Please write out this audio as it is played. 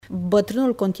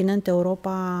Bătrânul continent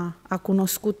Europa a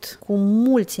cunoscut cu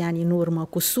mulți ani în urmă,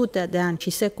 cu sute de ani și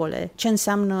secole, ce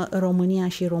înseamnă România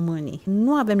și românii.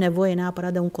 Nu avem nevoie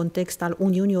neapărat de un context al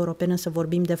Uniunii Europene să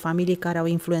vorbim de familii care au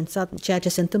influențat ceea ce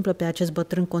se întâmplă pe acest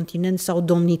bătrân continent sau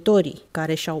domnitorii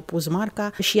care și-au pus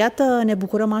marca. Și iată, ne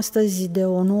bucurăm astăzi de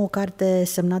o nouă carte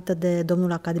semnată de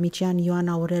domnul academician Ioan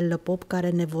Aurel Pop, care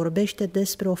ne vorbește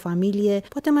despre o familie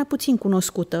poate mai puțin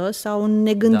cunoscută sau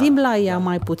ne gândim la ea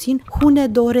mai puțin,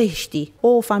 Hunedorești,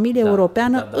 o familie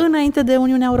europeană înainte de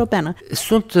Uniunea Europeană.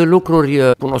 Sunt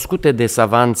lucruri cunoscute de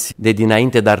savanți de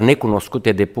dinainte, dar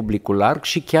necunoscute de publicul larg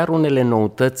și chiar unele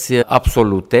noutăți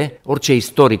absolute. Orice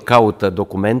istoric caută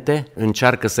documente,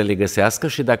 încearcă să le găsească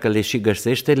și dacă le și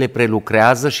găsește, le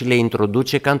prelucrează și le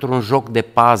introduce ca într-un joc de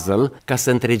puzzle ca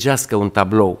să întregească un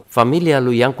tablou. Familia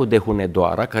lui Iancu de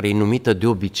Hunedoara, care e numită de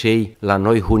obicei la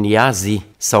noi Huniazii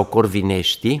sau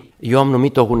Corvinești, eu am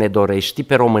numit-o Hunedorești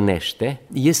pe românește,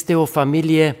 este o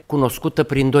familie cunoscută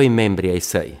prin doi membri ai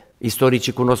săi.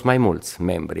 Istoricii cunosc mai mulți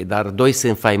membri, dar doi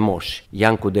sunt faimoși,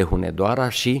 Iancu de Hunedoara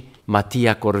și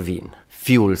Matia Corvin,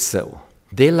 fiul său.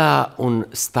 De la un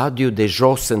stadiu de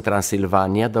jos în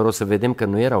Transilvania, dar o să vedem că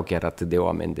nu erau chiar atât de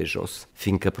oameni de jos,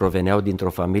 fiindcă proveneau dintr-o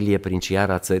familie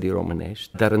princiară a țării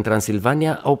românești, dar în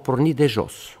Transilvania au pornit de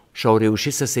jos și au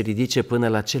reușit să se ridice până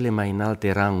la cele mai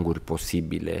înalte ranguri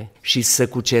posibile și să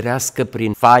cucerească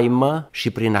prin faimă și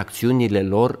prin acțiunile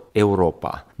lor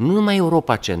Europa. Nu numai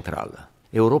Europa centrală,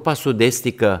 Europa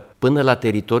sud-estică până la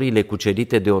teritoriile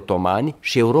cucerite de otomani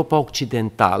și Europa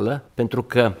occidentală, pentru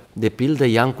că, de pildă,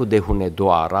 Iancu de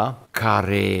Hunedoara,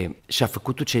 care și-a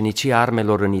făcut ucenicia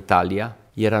armelor în Italia,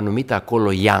 era numit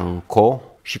acolo Ianco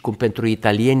și cum pentru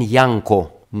italieni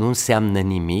Ianco nu înseamnă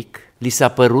nimic, li s-a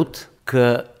părut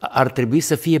că ar trebui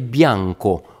să fie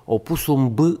Bianco, au pus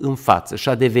un B în față și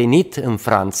a devenit în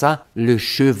Franța le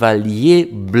chevalier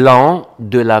blanc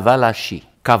de la Valachie,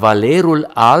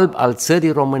 cavalerul alb al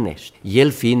țării românești.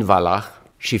 El fiind valah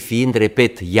și fiind,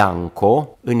 repet,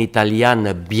 Ianco, în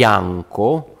italiană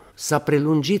Bianco, s-a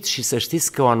prelungit și să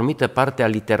știți că o anumită parte a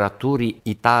literaturii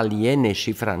italiene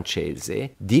și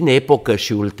franceze, din epocă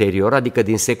și ulterior, adică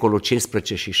din secolul XV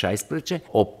și XVI,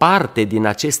 o parte din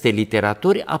aceste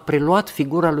literaturi a preluat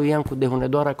figura lui Iancu de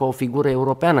Hunedoara ca o figură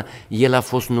europeană. El a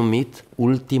fost numit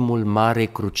ultimul mare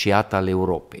cruciat al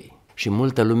Europei. Și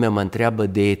multă lume mă întreabă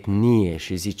de etnie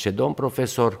și zice, domn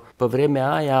profesor, pe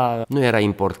vremea aia nu era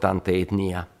importantă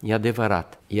etnia. E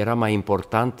adevărat, era mai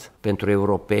important pentru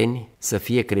europeni să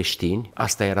fie creștini,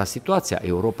 asta era situația,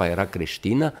 Europa era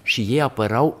creștină și ei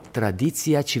apărau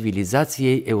tradiția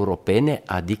civilizației europene,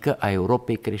 adică a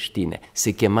Europei creștine.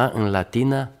 Se chema în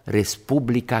latină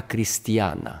Respublica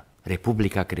Cristiană,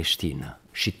 Republica Creștină.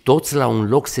 Și toți la un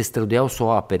loc se străduiau să o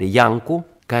apere. Iancu,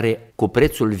 care cu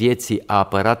prețul vieții a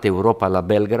apărat Europa la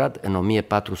Belgrad în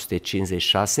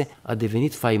 1456, a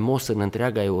devenit faimos în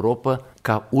întreaga Europa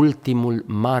ca ultimul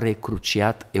mare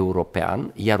cruciat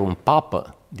european, iar un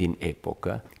papă din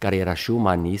epocă, care era și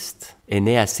umanist,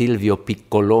 Enea Silvio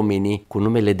Piccolomini, cu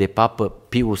numele de papă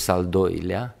Pius al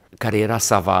II-lea, care era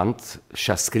savant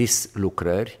și a scris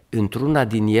lucrări, într-una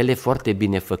din ele foarte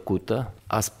bine făcută,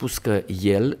 a spus că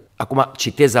el, acum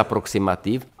citez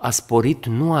aproximativ, a sporit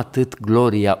nu atât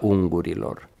gloria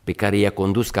ungurilor, pe care i-a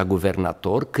condus ca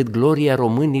guvernator, cât gloria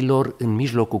românilor în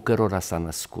mijlocul cărora s-a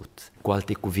născut. Cu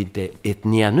alte cuvinte,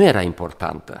 etnia nu era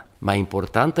importantă, mai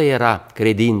importantă era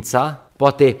credința,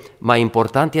 poate mai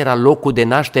important era locul de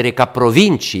naștere ca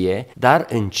provincie, dar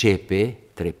începe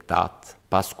treptat,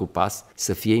 pas cu pas,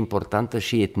 să fie importantă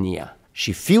și etnia.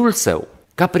 Și fiul său,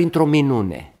 ca printr-o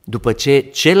minune, după ce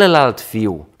celălalt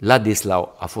fiu,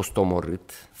 Ladislau, a fost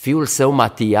omorât, fiul său,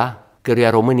 Matia, căruia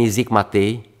românii zic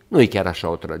Matei, nu e chiar așa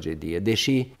o tragedie,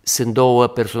 deși sunt două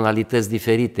personalități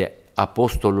diferite,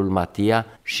 apostolul Matia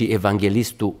și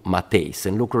evanghelistul Matei,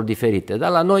 sunt lucruri diferite,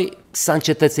 dar la noi s-a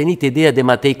încetățenit ideea de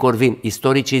Matei Corvin,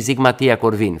 istoricii zic Matia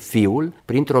Corvin, fiul,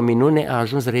 printr-o minune a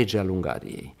ajuns rege al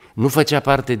Ungariei. Nu făcea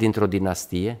parte dintr-o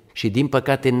dinastie și din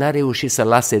păcate n-a reușit să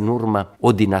lase în urmă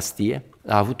o dinastie,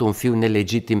 a avut un fiu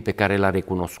nelegitim pe care l-a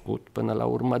recunoscut până la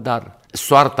urmă, dar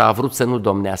soarta a vrut să nu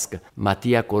domnească.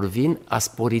 Matia Corvin a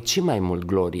sporit și mai mult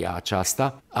gloria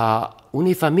aceasta a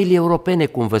unei familii europene,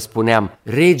 cum vă spuneam,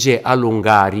 rege al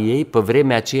Ungariei, pe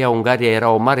vremea aceea Ungaria era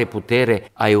o mare putere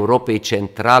a Europei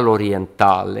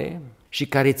central-orientale și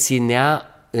care ținea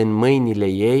în mâinile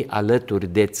ei, alături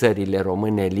de țările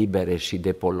române libere și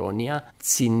de Polonia,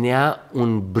 ținea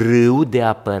un brâu de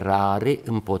apărare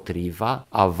împotriva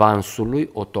avansului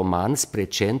otoman spre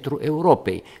centrul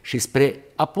Europei și spre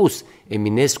apus.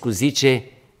 Eminescu zice,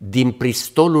 din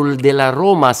pristolul de la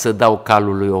Roma să dau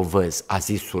calului ovăz, a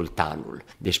zis sultanul.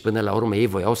 Deci până la urmă ei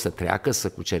voiau să treacă, să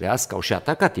cucerească, au și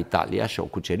atacat Italia și au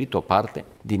cucerit o parte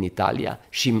din Italia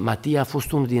și Matia a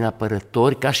fost unul din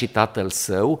apărători, ca și tatăl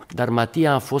său, dar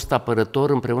Matia a fost apărător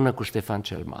împreună cu Ștefan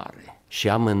cel Mare. Și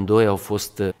amândoi au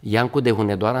fost, Iancu de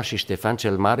Hunedoara și Ștefan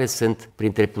cel Mare sunt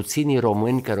printre puținii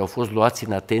români care au fost luați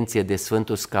în atenție de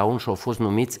Sfântul Scaun și au fost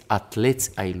numiți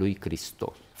atleți ai lui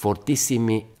Hristos.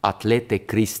 Fortissimi atlete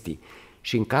Christi.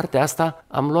 Și în cartea asta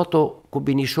am luat-o cu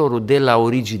binișorul de la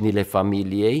originile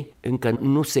familiei, încă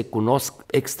nu se cunosc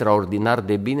extraordinar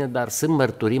de bine, dar sunt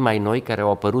mărturii mai noi care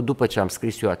au apărut după ce am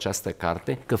scris eu această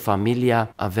carte, că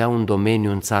familia avea un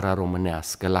domeniu în țara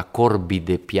românească, la Corbii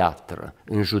de Piatră,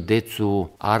 în județul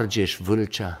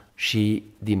Argeș-Vâlcea. Și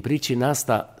din pricina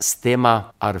asta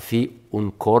stema ar fi un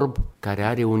corb care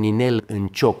are un inel în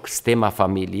cioc, stema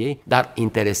familiei, dar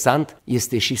interesant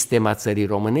este și stema țării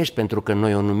românești, pentru că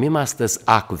noi o numim astăzi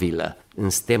acvilă. În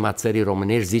stema țării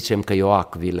românești zicem că e o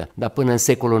acvilă, dar până în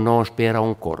secolul XIX era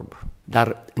un corb.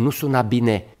 Dar nu suna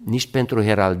bine nici pentru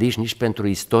heraldiști, nici pentru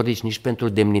istorici, nici pentru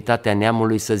demnitatea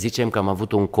neamului să zicem că am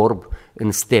avut un corb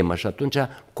în stemă și atunci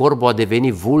corbul a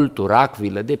devenit vultur,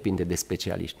 acvilă, depinde de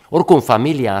specialiști. Oricum,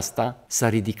 familia asta s-a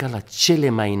ridicat la cele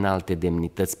mai înalte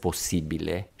demnități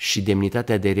posibile și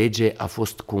demnitatea de rege a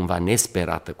fost cumva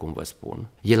nesperată, cum vă spun.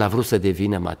 El a vrut să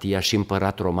devină Matia și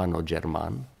împărat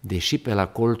romano-german, deși pe la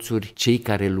colțuri cei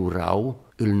care îl urau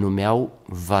îl numeau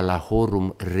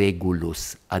Valahorum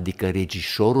Regulus, adică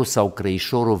regișorul sau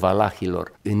crăișorul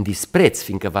valahilor, în dispreț,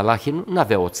 fiindcă valahii nu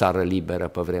aveau o țară liberă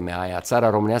pe vremea aia. Țara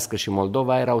românească și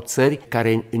Moldova erau țări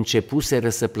care începuseră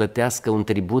să plătească un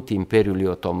tribut Imperiului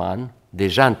Otoman,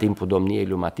 deja în timpul domniei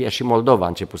lui Matia, și Moldova a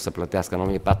început să plătească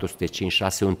în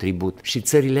 1405-6 un tribut. Și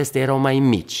țările astea erau mai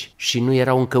mici și nu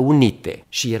erau încă unite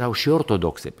și erau și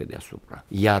ortodoxe pe deasupra.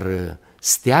 Iar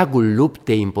steagul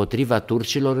luptei împotriva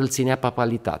turcilor îl ținea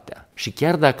papalitatea. Și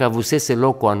chiar dacă avusese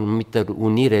loc o anumită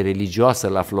unire religioasă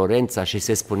la Florența și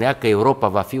se spunea că Europa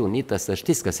va fi unită, să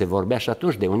știți că se vorbea și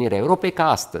atunci de unirea Europei ca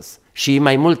astăzi. Și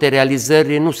mai multe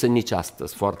realizări nu sunt nici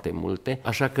astăzi foarte multe,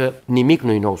 așa că nimic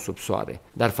nu-i nou sub soare.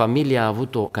 Dar familia a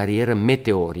avut o carieră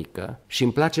meteorică și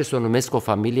îmi place să o numesc o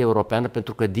familie europeană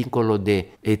pentru că dincolo de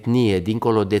etnie,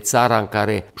 dincolo de țara în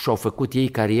care și-au făcut ei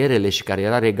carierele și care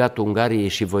era regatul Ungariei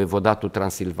și voievodatul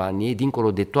Transilvaniei,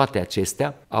 dincolo de toate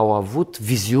acestea, au avut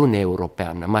viziune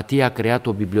europeană. Matia a creat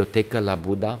o bibliotecă la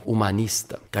Buda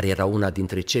umanistă, care era una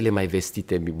dintre cele mai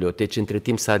vestite biblioteci. Între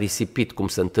timp s-a risipit, cum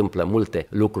se întâmplă multe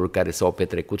lucruri care s-au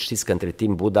petrecut. Știți că între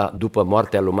timp Buda, după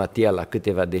moartea lui Matia la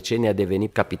câteva decenii, a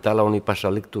devenit capitala unui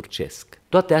pașalic turcesc.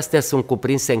 Toate astea sunt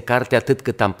cuprinse în carte atât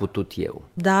cât am putut eu.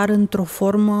 Dar într-o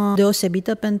formă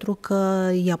deosebită, pentru că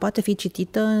ea poate fi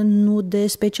citită nu de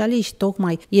specialiști,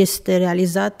 tocmai este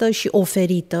realizată și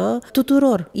oferită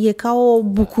tuturor. E ca o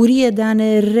bucurie de a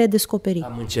ne redescoperi.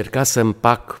 Am încercat să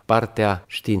împac partea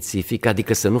științifică,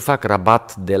 adică să nu fac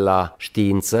rabat de la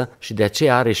știință și de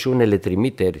aceea are și unele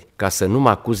trimiteri, ca să nu mă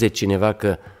acuze cineva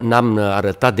că n-am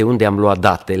arătat de unde am luat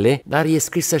datele, dar e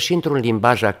scrisă și într-un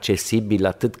limbaj accesibil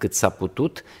atât cât s-a putut,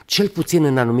 cel puțin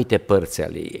în anumite părți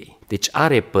ale ei. Deci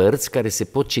are părți care se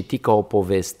pot citi ca o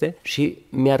poveste și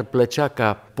mi-ar plăcea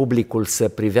ca publicul să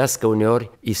privească uneori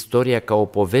istoria ca o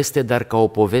poveste, dar ca o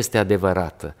poveste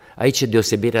adevărată. Aici e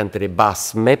deosebirea între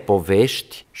basme,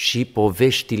 povești, și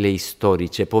poveștile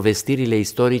istorice. Povestirile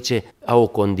istorice au o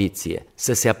condiție,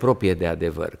 să se apropie de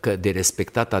adevăr, că de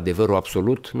respectat adevărul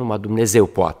absolut numai Dumnezeu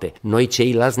poate. Noi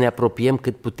ceilalți ne apropiem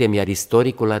cât putem, iar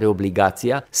istoricul are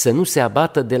obligația să nu se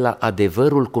abată de la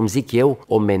adevărul, cum zic eu,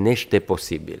 omenește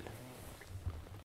posibil.